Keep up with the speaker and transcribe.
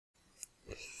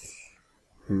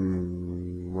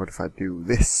What if I do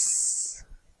this?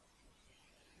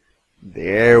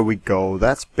 There we go.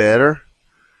 That's better.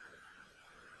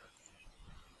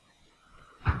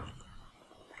 Do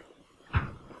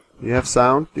you have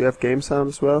sound? Do you have game sound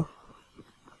as well?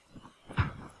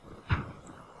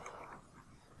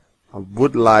 I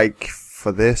would like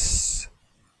for this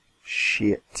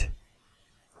shit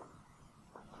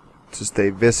to stay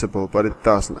visible, but it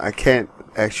doesn't. I can't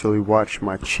actually watch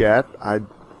my chat. I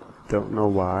don't know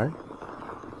why.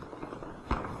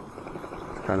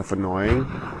 It's kind of annoying.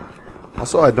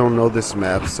 Also, I don't know this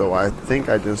map, so I think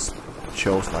I just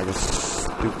chose like a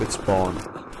stupid spawn.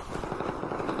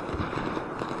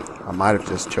 I might have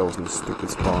just chosen a stupid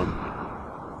spawn.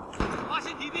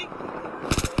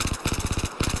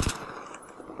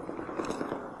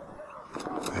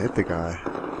 I hit the guy.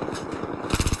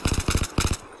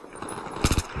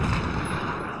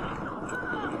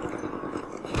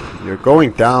 You're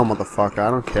going down, motherfucker.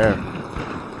 I don't care.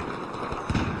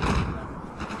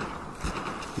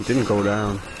 He didn't go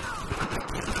down.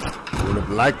 I would have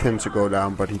liked him to go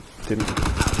down, but he didn't.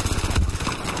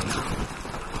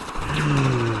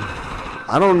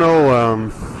 I don't know,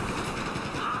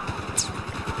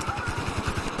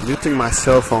 using my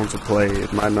cell phone to play,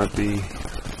 it might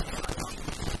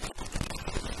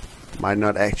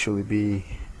not actually be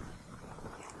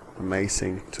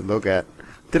amazing to look at.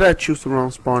 Did I choose the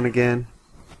wrong spawn again?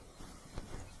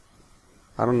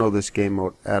 I don't know this game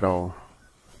mode at all.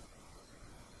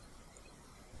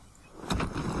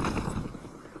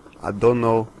 I don't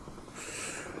know.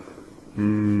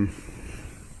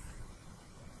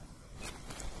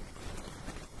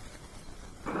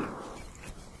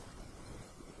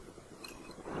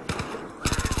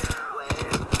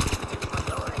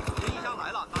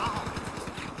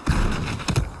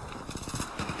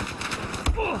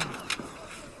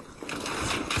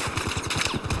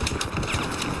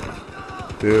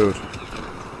 Dude,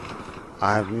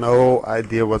 I have no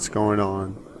idea what's going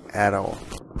on at all.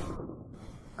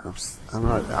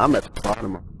 I'm at the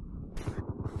bottom of...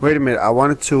 Wait a minute, I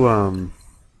wanted to,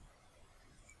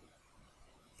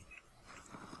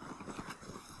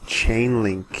 chain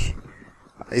link.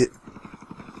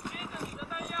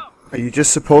 Are you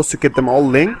just supposed to get them all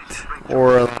linked?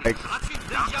 Or, like...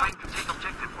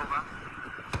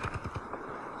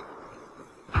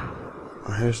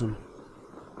 Oh, here's some...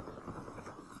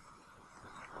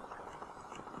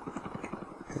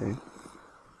 Okay.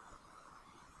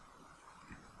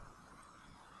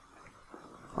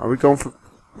 Are we going for...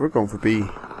 We're going for B.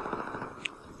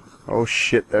 Oh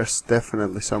shit, there's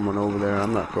definitely someone over there.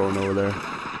 I'm not going over there.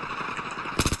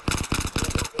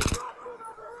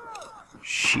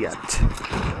 Shit.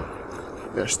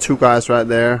 There's two guys right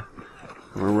there.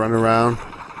 I'm gonna run around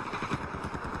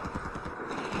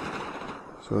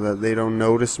so that they don't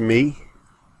notice me.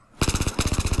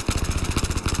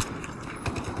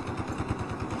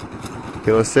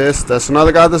 Kill assist. That's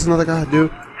another guy. That's another guy,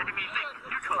 dude.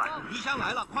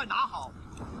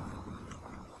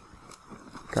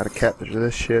 Gotta capture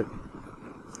this shit.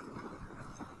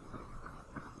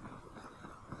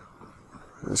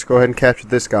 Let's go ahead and capture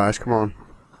this, guys. Come on.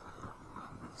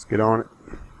 Let's get on it.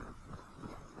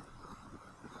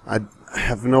 I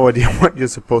have no idea what you're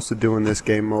supposed to do in this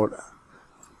game mode.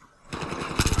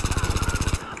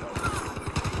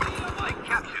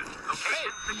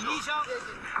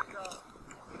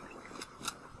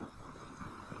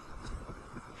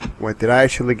 Wait, did I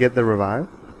actually get the revive?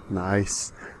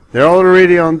 Nice. They're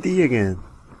already on D again.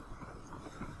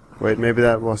 Wait, maybe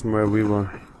that wasn't where we were.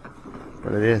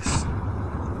 But it is.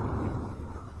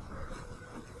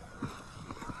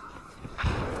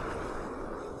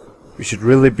 We should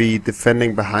really be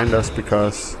defending behind us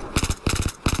because...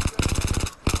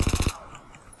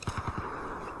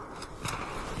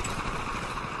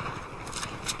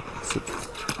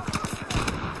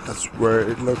 That's where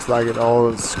it looks like it all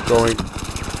is going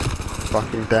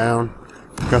fucking down.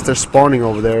 Because they're spawning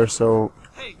over there, so...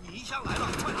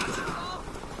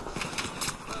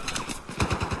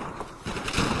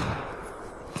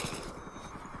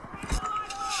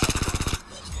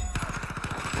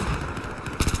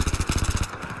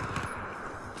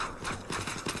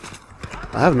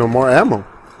 I have no more ammo.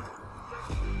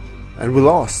 And we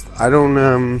lost. I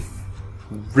don't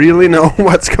really know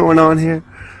what's going on here.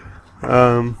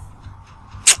 But,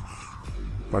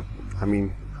 I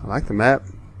mean, I like the map.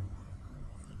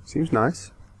 Seems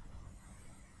nice.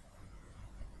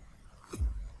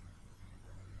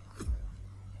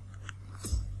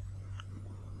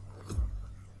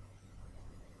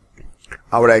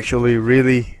 I would actually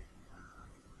really...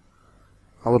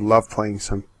 I would love playing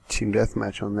some team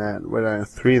deathmatch on that. What are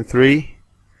 3 and 3?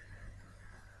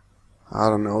 I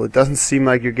don't know, it doesn't seem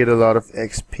like you get a lot of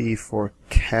XP for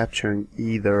capturing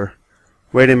either.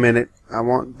 Wait a minute, I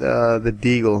want the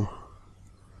deagle.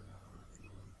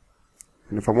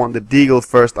 And if I want the deagle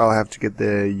first, I'll have to get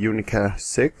the Unica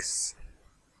 6.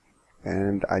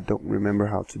 And I don't remember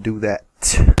how to do that.